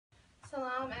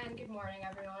Salam and good morning,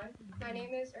 everyone. My name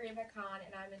is Areeba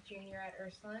and I'm a junior at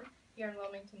Ursuline here in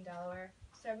Wilmington, Delaware.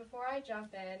 So before I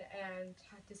jump in and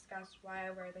discuss why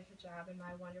I wear the hijab and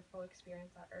my wonderful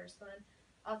experience at Ursuline,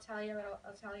 I'll tell you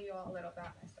all a little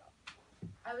about myself.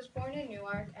 I was born in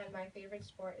Newark and my favorite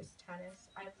sport is tennis.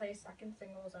 I play second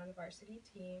singles on the varsity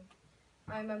team.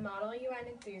 I'm a Model UN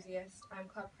enthusiast. I'm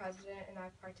club president and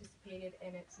I've participated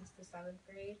in it since the 7th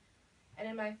grade. And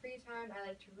in my free time, I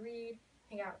like to read,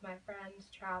 hang out with my friends,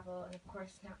 travel, and of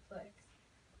course Netflix.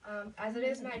 As it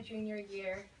is my junior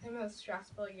year, the most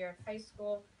stressful year of high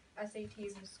school,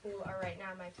 SATs and school are right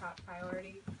now my top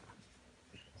priority.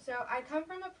 So I come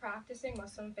from a practicing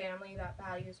Muslim family that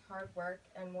values hard work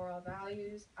and moral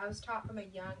values. I was taught from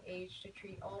a young age to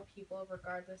treat all people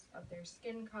regardless of their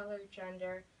skin color,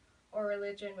 gender, or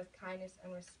religion with kindness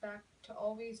and respect, to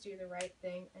always do the right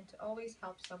thing, and to always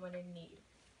help someone in need.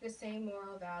 The same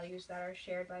moral values that are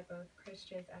shared by both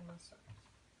Christians and Muslims.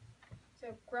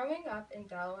 So growing up in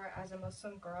Delaware as a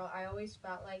Muslim girl, I always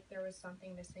felt like there was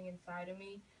something missing inside of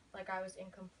me, like I was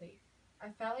incomplete. I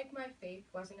felt like my faith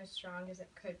wasn't as strong as it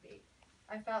could be.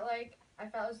 I felt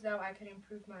as though I could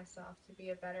improve myself to be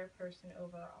a better person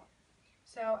overall.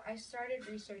 So I started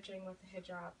researching what the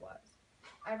hijab was.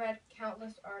 I read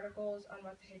countless articles on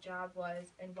what the hijab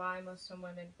was and why Muslim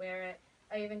women wear it.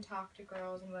 I even talked to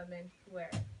girls and women who wear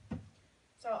it.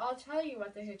 So I'll tell you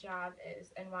what the hijab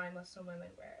is and why Muslim women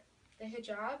wear it. The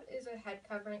hijab is a head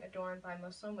covering adorned by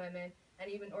Muslim women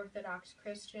and even Orthodox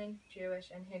Christian,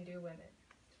 Jewish, and Hindu women.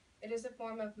 It is a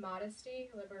form of modesty,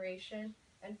 liberation,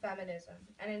 and feminism,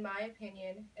 and in my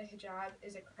opinion, a hijab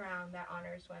is a crown that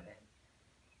honors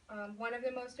women. One of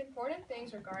the most important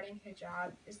things regarding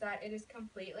hijab is that it is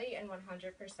completely and 100%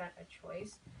 a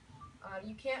choice.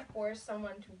 You can't force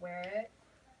someone to wear it.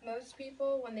 Most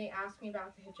people, when they ask me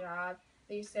about the hijab,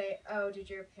 they say, "Oh, did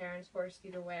your parents force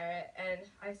you to wear it?" And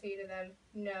I say to them,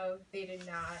 "No, they did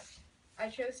not." I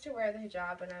chose to wear the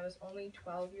hijab when I was only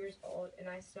 12 years old, and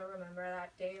I still remember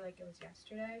that day like it was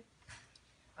yesterday.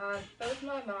 Both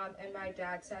my mom and my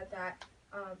dad said that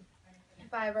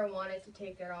if I ever wanted to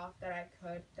take it off, that I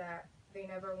could, that they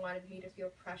never wanted me to feel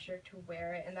pressure to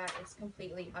wear it, and that it's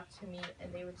completely up to me,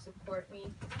 and they would support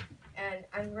me. And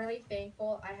I'm really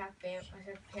thankful I have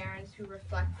parents who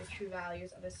reflect the true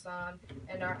values of Islam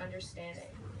and our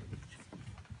understanding.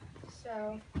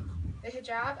 So, the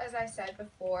hijab, as I said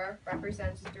before,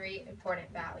 represents 3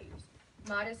 important values: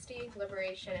 modesty,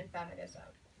 liberation, and feminism.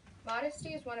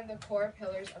 Modesty is one of the core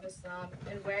pillars of Islam,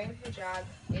 and wearing the hijab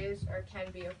is or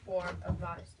can be a form of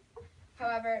modesty.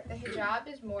 However, the hijab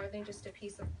is more than just a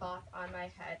piece of cloth on my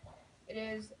head. It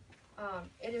is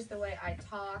the way I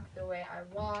talk, the way I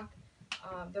walk,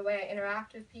 the way I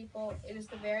interact with people. It is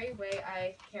the very way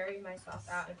I carry myself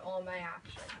out in all my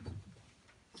actions.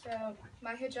 So,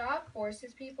 my hijab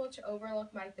forces people to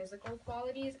overlook my physical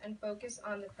qualities and focus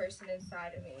on the person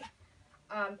inside of me.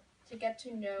 To get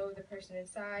to know the person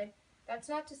inside. That's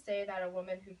not to say that a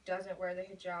woman who doesn't wear the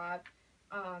hijab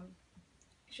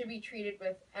should be treated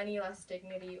with any less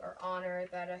dignity or honor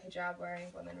that a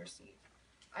hijab-wearing woman receives.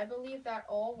 I believe that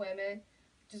all women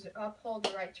uphold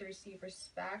the right to receive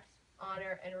respect,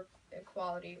 honor, and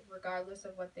equality, regardless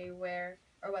of what they wear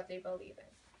or what they believe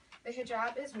in. The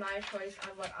hijab is my choice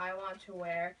on what I want to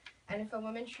wear, and if a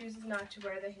woman chooses not to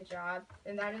wear the hijab,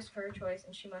 then that is her choice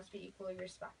and she must be equally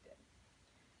respected.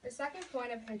 The second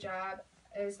point of hijab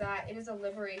is that it is a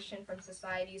liberation from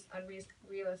society's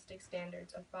unrealistic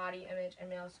standards of body image and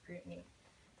male scrutiny.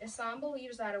 Islam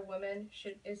believes that a woman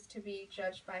is to be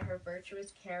judged by her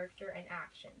virtuous character and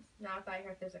actions, not by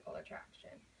her physical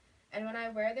attraction. And when I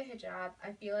wear the hijab,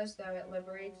 I feel as though it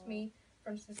liberates me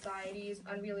from society's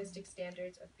unrealistic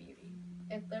standards of beauty.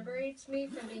 It liberates me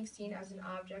from being seen as an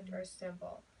object or a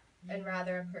symbol, and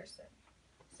rather a person.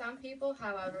 Some people,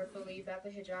 however, believe that the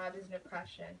hijab is an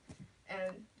oppression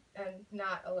and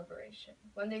not a liberation.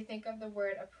 When they think of the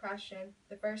word oppression,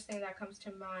 the first thing that comes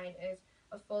to mind is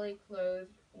a fully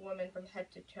clothed woman from head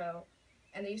to toe,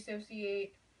 and they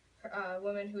associate a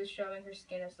woman who is showing her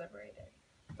skin as liberated.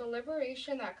 The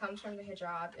liberation that comes from the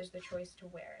hijab is the choice to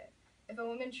wear it. If a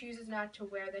woman chooses not to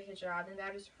wear the hijab, then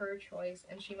that is her choice,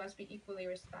 and she must be equally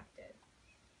respected.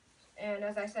 And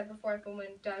as I said before, if a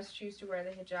woman does choose to wear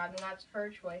the hijab, then that's her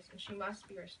choice, and she must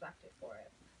be respected for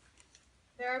it.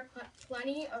 There are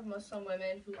plenty of Muslim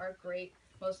women who are great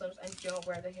Muslims and don't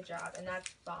wear the hijab, and that's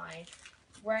fine.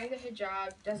 Wearing the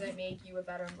hijab doesn't make you a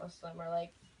better Muslim, or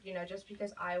just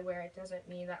because I wear it doesn't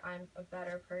mean that I'm a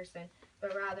better person,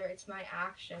 but rather it's my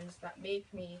actions that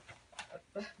make me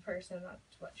a person.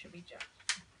 That's what should be judged.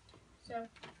 So,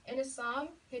 in Islam,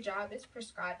 hijab is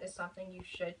prescribed as something you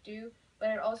should do, but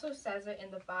it also says it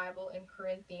in the Bible in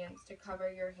Corinthians to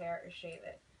cover your hair or shave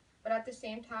it. But at the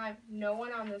same time, no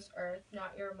one on this earth,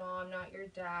 not your mom, not your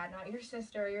dad, not your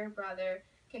sister or your brother,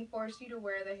 can force you to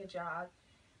wear the hijab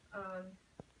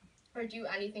or do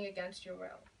anything against your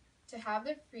will. To have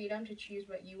the freedom to choose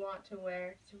what you want to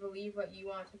wear, to believe what you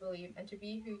want to believe, and to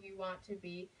be who you want to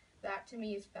be, that to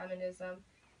me is feminism.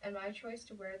 And my choice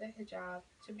to wear the hijab,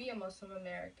 to be a Muslim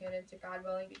American, and to, God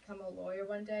willing, become a lawyer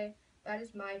one day, that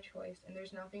is my choice, and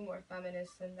there's nothing more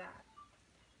feminist than that.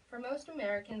 For most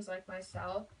Americans like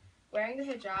myself, wearing the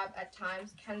hijab at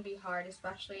times can be hard,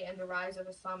 especially in the rise of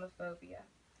Islamophobia.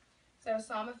 So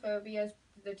Islamophobia is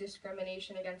the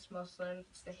discrimination against Muslims,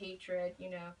 it's the hatred,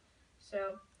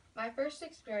 So my first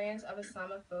experience of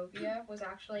Islamophobia was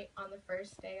actually on the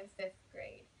first day of 5th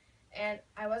grade. And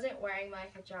I wasn't wearing my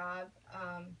hijab,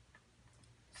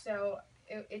 so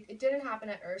it didn't happen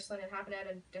at Ursuline, it happened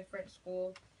at a different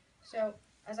school. So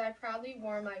as I proudly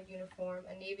wore my uniform,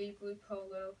 a navy blue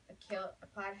polo, a kilt, a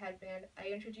plaid headband,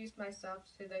 I introduced myself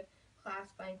to the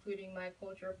class by including my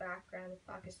cultural background of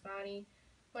Pakistani,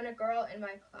 when a girl in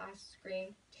my class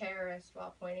screamed "terrorist"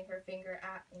 while pointing her finger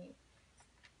at me.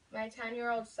 My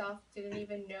 10-year-old self didn't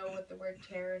even know what the word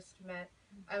terrorist meant.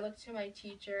 I looked to my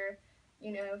teacher,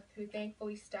 who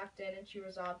thankfully stepped in and she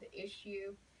resolved the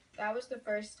issue. That was the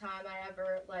first time I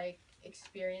ever,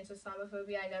 experienced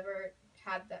Islamophobia. I never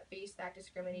had faced that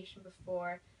discrimination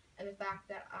before. And the fact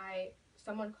that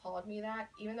someone called me that,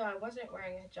 even though I wasn't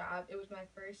wearing a hijab, it was my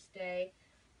first day.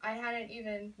 I hadn't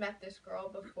even met this girl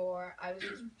before. I was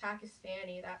just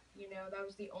Pakistani. That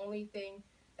was the only thing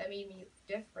that made me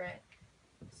different.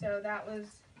 So that was,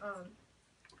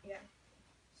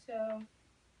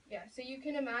 So you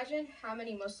can imagine how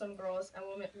many Muslim girls and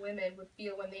women would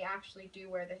feel when they actually do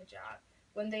wear the hijab,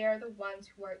 when they are the ones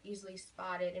who are easily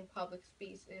spotted in public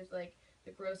spaces like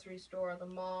the grocery store, the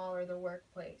mall, or the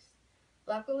workplace.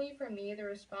 Luckily for me, the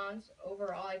response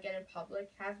overall I get in public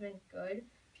has been good.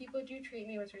 People do treat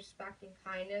me with respect and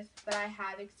kindness, but I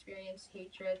have experienced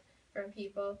hatred from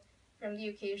people, from the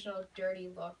occasional dirty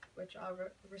look, which I'll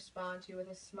respond to with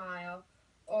a smile,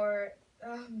 or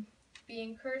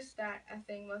being cursed at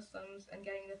effing Muslims and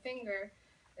getting the finger.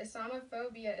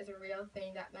 Islamophobia is a real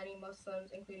thing that many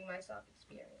Muslims, including myself,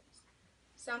 experience.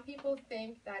 Some people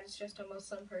think that it's just a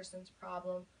Muslim person's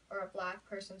problem or a black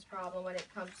person's problem when it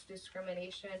comes to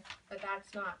discrimination, but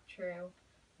that's not true.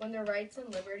 When the rights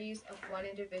and liberties of one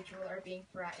individual are being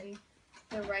threatened,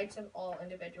 the rights of all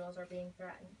individuals are being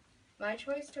threatened. My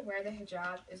choice to wear the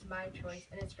hijab is my choice,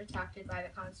 and it's protected by the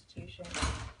Constitution.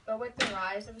 But with the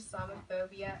rise of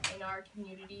Islamophobia in our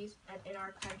communities and in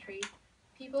our country,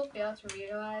 people fail to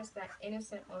realize that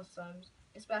innocent Muslims,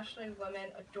 especially women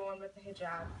adorned with the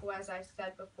hijab, who, as I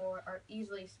said before, are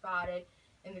easily spotted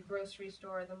in the grocery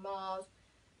store, the malls,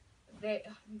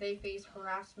 they face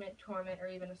harassment, torment, or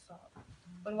even assault.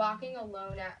 When walking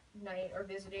alone at night or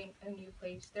visiting a new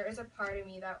place, there is a part of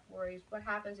me that worries what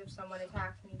happens if someone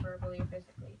attacks me verbally or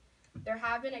physically. There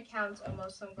have been accounts of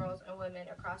Muslim girls and women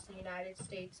across the United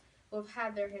States who have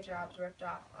had their hijabs ripped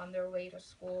off on their way to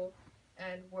school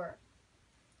and work.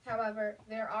 However,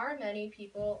 there are many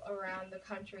people around the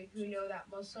country who know that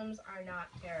Muslims are not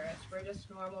terrorists. We're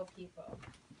just normal people.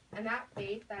 And that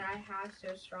faith that I have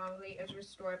so strongly is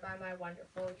restored by my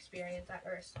wonderful experience at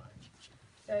Ursuline.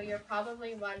 So you're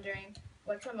probably wondering,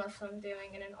 what's a Muslim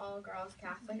doing in an all-girls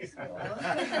Catholic school?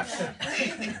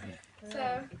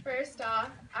 So first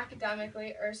off,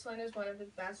 academically, Ursuline is one of the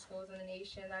best schools in the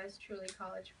nation that is truly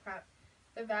college prep.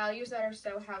 The values that are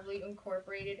so heavily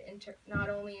incorporated into not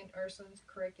only in Ursuline's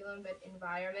curriculum but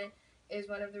environment is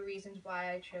one of the reasons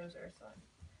why I chose Ursuline.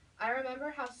 I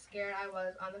remember how scared I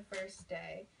was on the first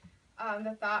day.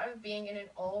 The thought of being in an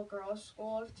all-girls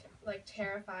school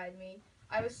terrified me.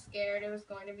 I was scared it was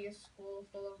going to be a school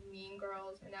full of mean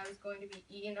girls and I was going to be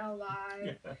eaten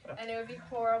alive and it would be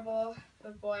horrible,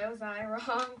 but boy was I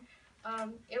wrong.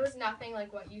 It was nothing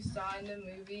like what you saw in the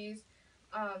movies.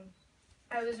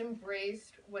 I was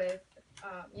embraced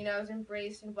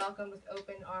and welcomed with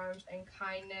open arms and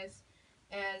kindness,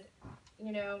 and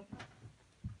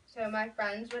so my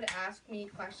friends would ask me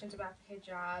questions about the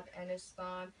hijab and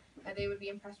Islam, and they would be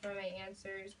impressed by my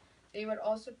answers. They would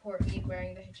all support me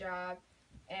wearing the hijab,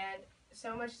 and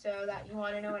so much so that you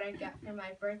want to know what I get for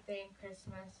my birthday and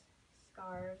Christmas?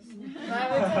 Scarves.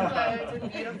 Loads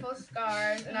of beautiful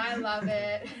scarves, and I love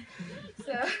it.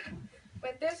 So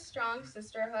with this strong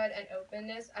sisterhood and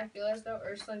openness, I feel as though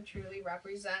Ursuline truly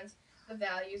represents the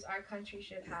values our country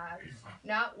should have.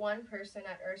 Not one person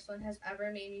at Ursuline has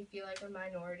ever made me feel like a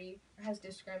minority or has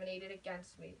discriminated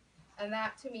against me. And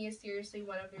that to me is seriously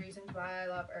one of the reasons why I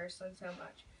love Ursuline so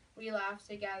much. We laugh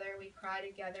together, we cry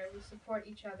together, we support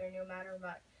each other no matter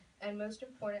what. And most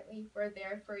importantly, we're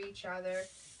there for each other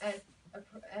and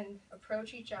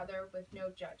approach each other with no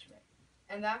judgment.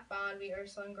 And that bond we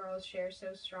Ursuline girls share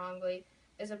so strongly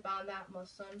is a bond that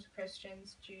Muslims,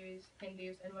 Christians, Jews,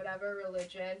 Hindus, and whatever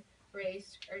religion,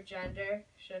 race, or gender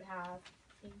should have.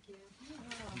 Thank you.